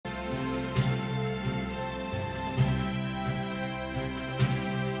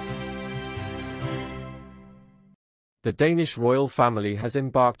The Danish royal family has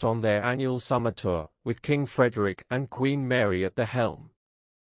embarked on their annual summer tour, with King Frederik and Queen Mary at the helm.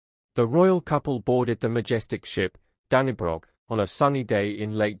 The royal couple boarded the majestic ship, Dannebrog, on a sunny day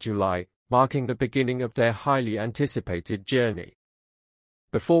in late July, marking the beginning of their highly anticipated journey.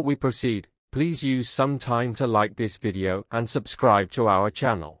 Before we proceed, please use some time to like this video and subscribe to our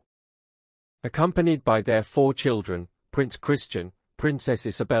channel. Accompanied by their 4 children, Prince Christian, Princess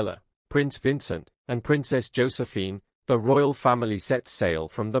Isabella, Prince Vincent, and Princess Josephine, the royal family set sail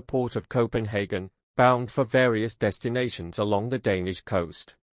from the port of Copenhagen, bound for various destinations along the Danish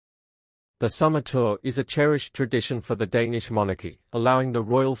coast. The summer tour is a cherished tradition for the Danish monarchy, allowing the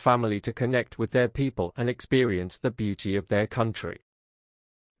royal family to connect with their people and experience the beauty of their country.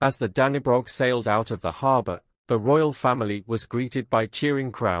 As the Dannebrog sailed out of the harbor, the royal family was greeted by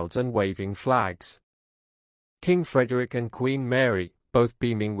cheering crowds and waving flags. King Frederik and Queen Mary, both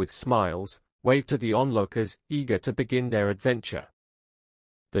beaming with smiles, waved to the onlookers, eager to begin their adventure.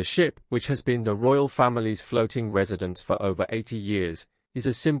 The ship, which has been the royal family's floating residence for over 80 years, is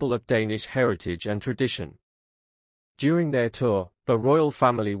a symbol of Danish heritage and tradition. During their tour, the royal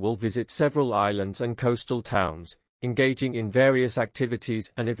family will visit several islands and coastal towns, engaging in various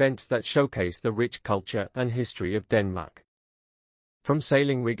activities and events that showcase the rich culture and history of Denmark. From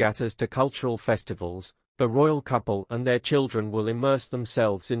sailing regattas to cultural festivals, the royal couple and their children will immerse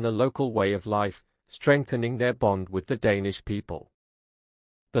themselves in the local way of life, strengthening their bond with the Danish people.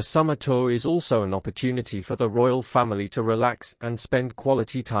 The summer tour is also an opportunity for the royal family to relax and spend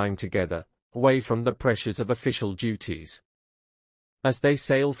quality time together, away from the pressures of official duties. As they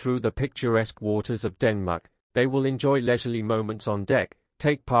sail through the picturesque waters of Denmark, they will enjoy leisurely moments on deck,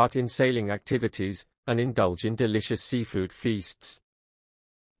 take part in sailing activities, and indulge in delicious seafood feasts.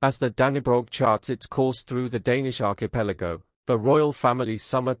 As the Dannebrog charts its course through the Danish archipelago, the royal family's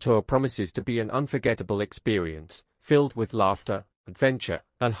summer tour promises to be an unforgettable experience, filled with laughter, adventure,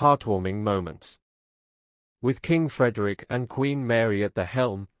 and heartwarming moments. With King Frederik and Queen Mary at the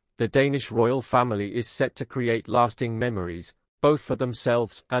helm, the Danish royal family is set to create lasting memories, both for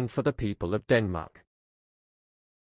themselves and for the people of Denmark.